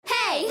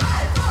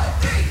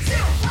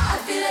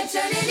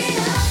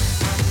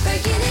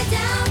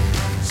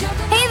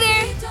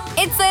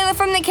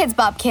KIDZ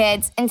BOP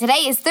Kids, and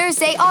today is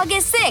Thursday,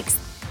 August 6th.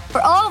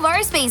 For all of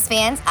our space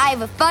fans, I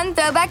have a fun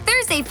Throwback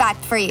Thursday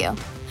fact for you.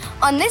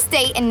 On this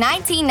date in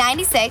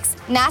 1996,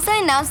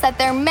 NASA announced that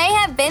there may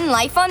have been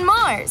life on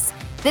Mars.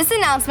 This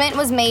announcement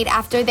was made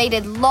after they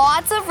did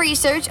lots of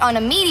research on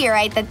a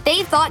meteorite that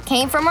they thought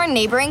came from our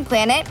neighboring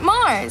planet,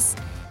 Mars.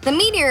 The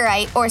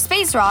meteorite, or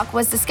space rock,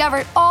 was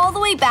discovered all the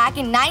way back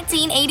in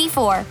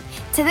 1984.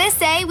 To this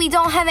day, we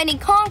don't have any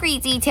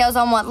concrete details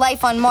on what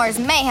life on Mars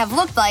may have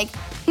looked like,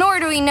 nor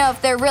do we know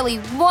if there really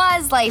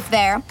was life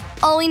there.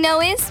 All we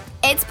know is,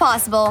 it's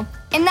possible.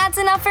 And that's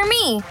enough for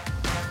me.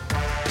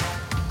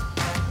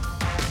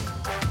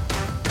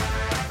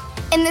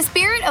 In the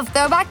spirit of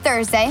Throwback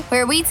Thursday,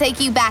 where we take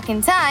you back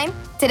in time,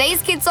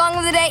 today's kid song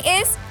of the day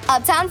is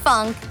Uptown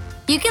Funk.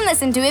 You can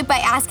listen to it by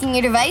asking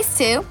your device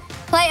to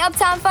play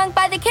Uptown Funk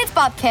by the KIDZ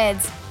BOP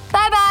Kids.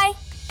 Bye-bye!